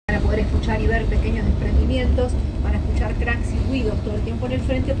poder escuchar y ver pequeños desprendimientos, van a escuchar cracks y ruidos todo el tiempo en el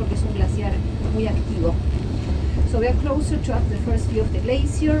frente porque es un glaciar muy activo. So we are closer to the first view of the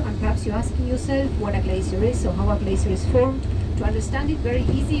glacier, and perhaps you're asking yourself what a glacier is or how a glacier is formed. To understand it very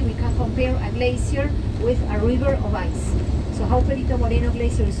easy, we can compare a glacier with a river of ice. So how Perito Moreno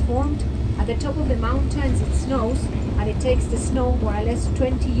Glacier is formed? At the top of the mountains it snows, and it takes the snow more or less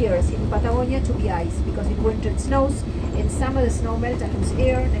 20 years in Patagonia to be ice, because in winter it snows, in summer the snow melts and loses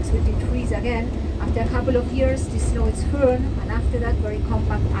air, next winter it freezes again. After a couple of years the snow is firm, and after that very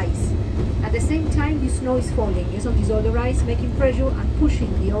compact ice. At the same time the snow is falling, so this older ice making pressure and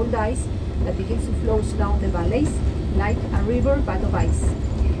pushing the old ice that begins to flow down the valleys like a river but of ice.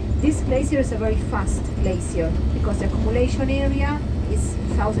 This glacier is a very fast glacier because the accumulation area is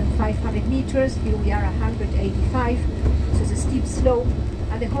 1,500 meters, here we are 185, so it's a steep slope,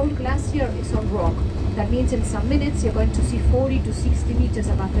 and the whole glacier is on rock. That means in some minutes you're going to see 40 to 60 meters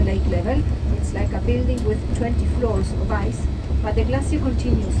above the lake level. It's like a building with 20 floors of ice, but the glacier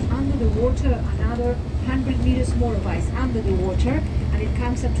continues under the water, another 100 meters more of ice under the water, and it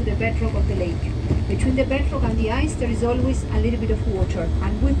comes up to the bedrock of the lake. Between the bedrock and the ice there is always a little bit of water,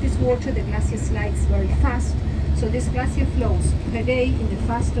 and with this water the glacier slides very fast. So this glacier flows per day in the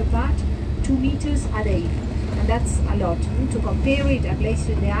faster part 2 meters a day, and that's a lot. To compare it, a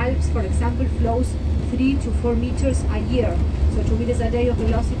glacier in the Alps, for example, flows 3 to 4 meters a year. So 2 meters a day of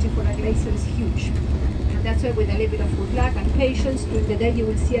velocity for a glacier is huge. And that's why with a little bit of good luck and patience, during the day you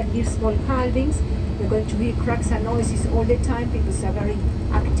will see and hear small calvings. You're going to hear cracks and noises all the time because it's a very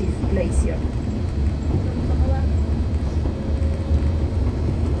active glacier.